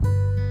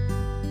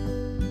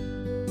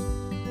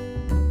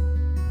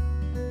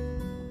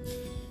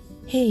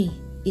Hey,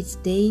 it's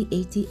day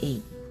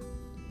 88.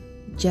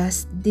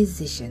 Just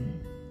decision.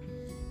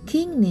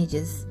 King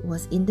Najas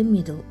was in the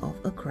middle of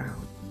a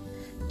crowd.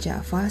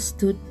 Ja'far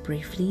stood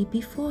briefly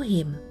before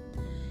him.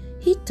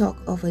 He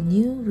talked of a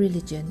new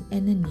religion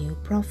and a new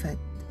prophet.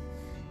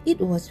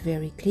 It was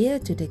very clear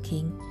to the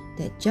king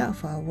that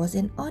Ja'far was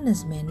an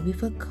honest man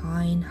with a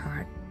kind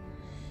heart.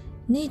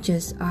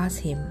 Najas asked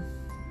him,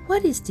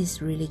 "What is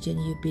this religion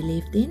you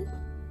believed in?"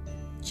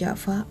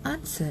 Ja'far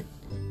answered,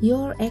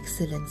 "Your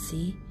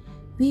Excellency,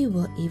 we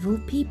were evil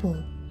people.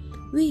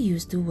 We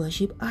used to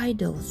worship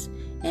idols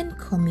and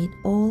commit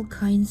all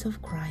kinds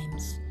of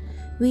crimes.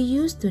 We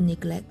used to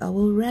neglect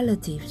our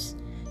relatives.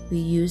 We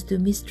used to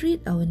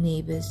mistreat our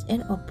neighbors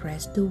and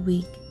oppress the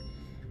weak."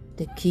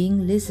 The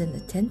king listened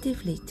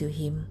attentively to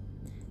him.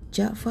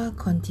 Ja'far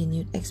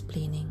continued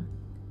explaining,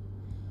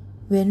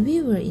 "When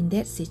we were in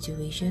that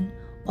situation,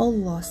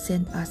 Allah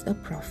sent us a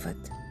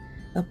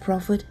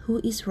prophet who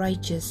is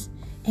righteous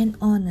and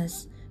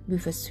honest,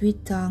 with a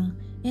sweet tongue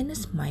and a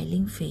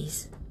smiling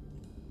face.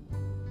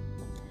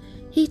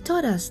 He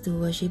taught us to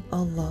worship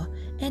Allah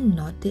and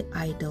not the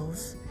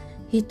idols.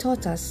 He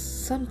taught us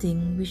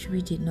something which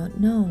we did not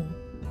know."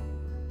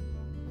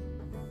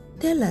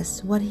 "Tell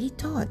us what he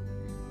taught,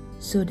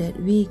 so that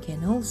we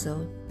can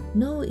also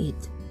know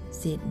it,"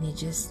 said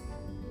Najas.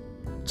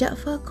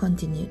 Ja'far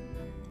continued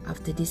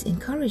after this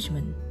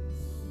encouragement.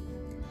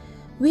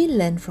 "We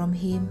learned from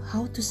him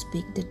how to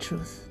speak the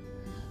truth.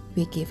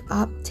 We gave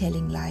up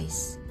telling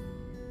lies.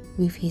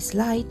 With his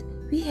light,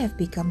 we have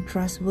become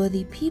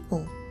trustworthy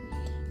people.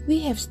 We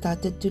have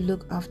started to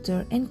look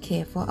after and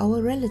care for our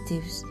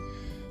relatives.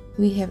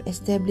 We have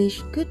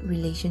established good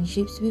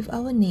relationships with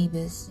our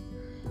neighbors.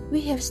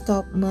 We have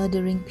stopped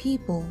murdering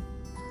people.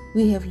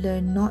 We have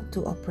learned not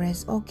to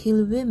oppress or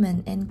kill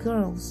women and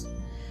girls.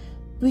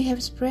 We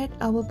have spread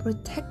our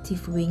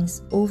protective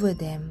wings over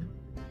them.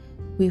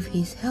 With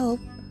his help,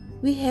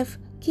 we have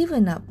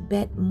given up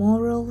bad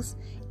morals,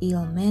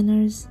 ill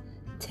manners,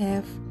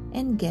 theft,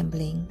 and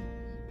gambling.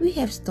 We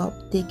have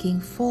stopped taking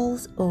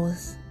false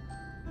oaths.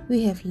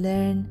 We have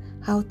learned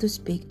how to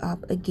speak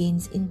up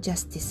against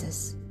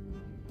injustices."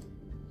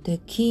 The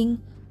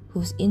king,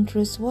 whose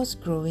interest was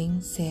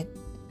growing, said,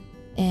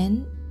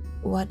 "And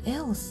what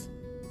else?"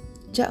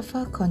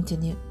 Ja'far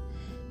continued,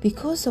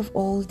 "Because of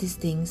all these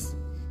things,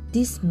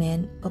 these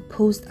men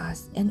opposed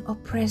us and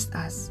oppressed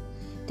us.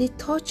 They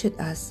tortured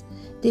us.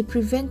 They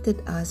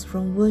prevented us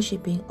from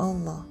worshipping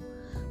Allah.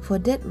 For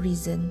that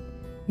reason,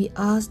 we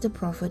asked the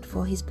Prophet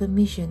for his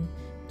permission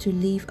to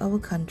leave our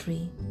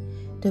country.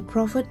 The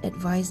Prophet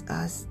advised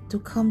us to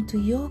come to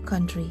your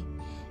country,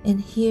 and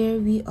here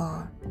we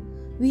are.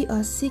 We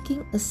are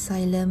seeking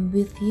asylum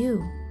with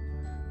you.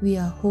 We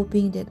are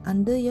hoping that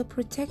under your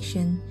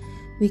protection,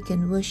 we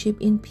can worship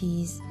in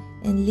peace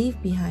and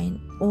leave behind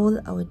all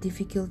our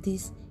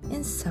difficulties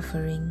and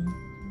suffering."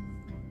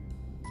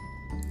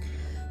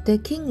 The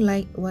king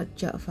liked what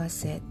Ja'far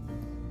said.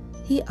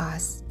 He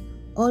asked,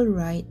 "All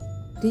right,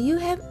 do you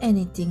have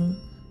anything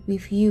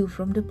with you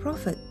from the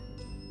Prophet?"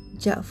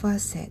 Ja'far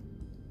said,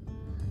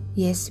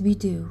 "Yes, we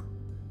do,"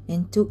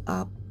 and took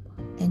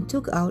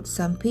out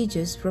some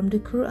pages from the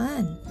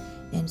Quran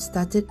and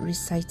started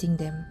reciting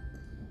them.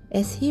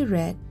 As he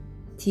read,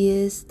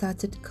 tears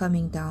started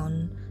coming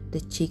down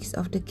the cheeks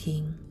of the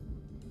king.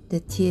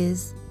 The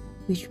tears,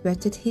 which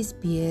wetted his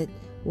beard,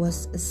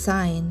 was a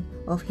sign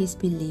of his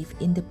belief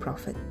in the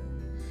Prophet.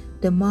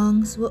 The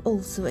monks were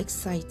also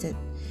excited.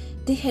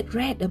 They had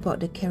read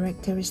about the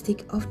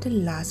characteristic of the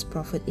last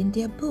prophet in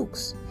their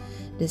books.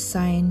 The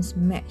signs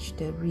matched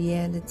the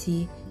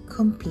reality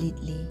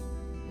completely.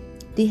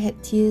 They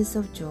had tears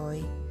of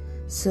joy.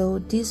 So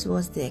this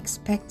was the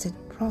expected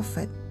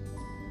prophet.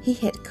 He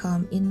had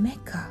come in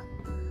Mecca.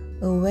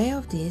 Aware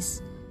of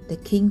this, the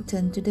king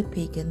turned to the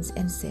pagans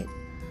and said,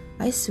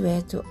 "I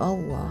swear to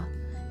Allah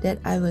that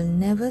I will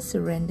never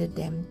surrender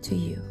them to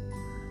you.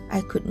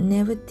 I could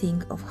never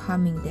think of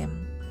harming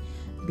them.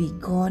 Be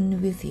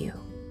gone with you."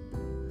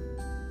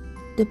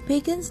 The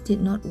pagans did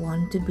not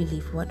want to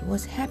believe what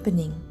was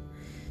happening.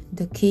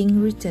 The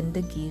king returned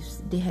the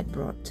gifts they had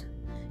brought.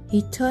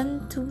 He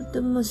turned to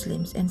the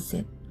Muslims and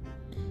said,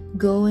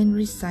 "Go and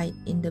reside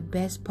in the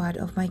best part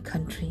of my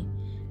country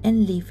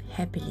and live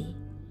happily.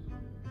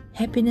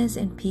 Happiness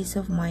and peace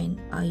of mind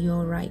are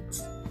your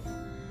rights."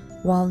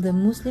 While the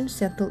Muslims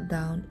settled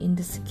down in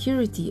the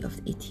security of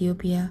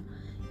Ethiopia,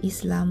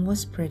 Islam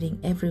was spreading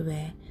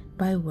everywhere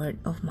by word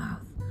of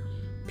mouth.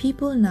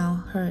 People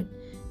now heard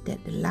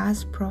that the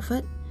last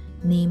prophet,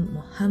 named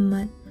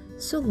Muhammad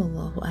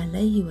sallallahu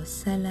alaihi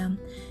wasallam,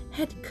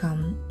 had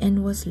come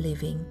and was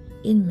living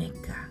in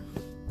Mecca.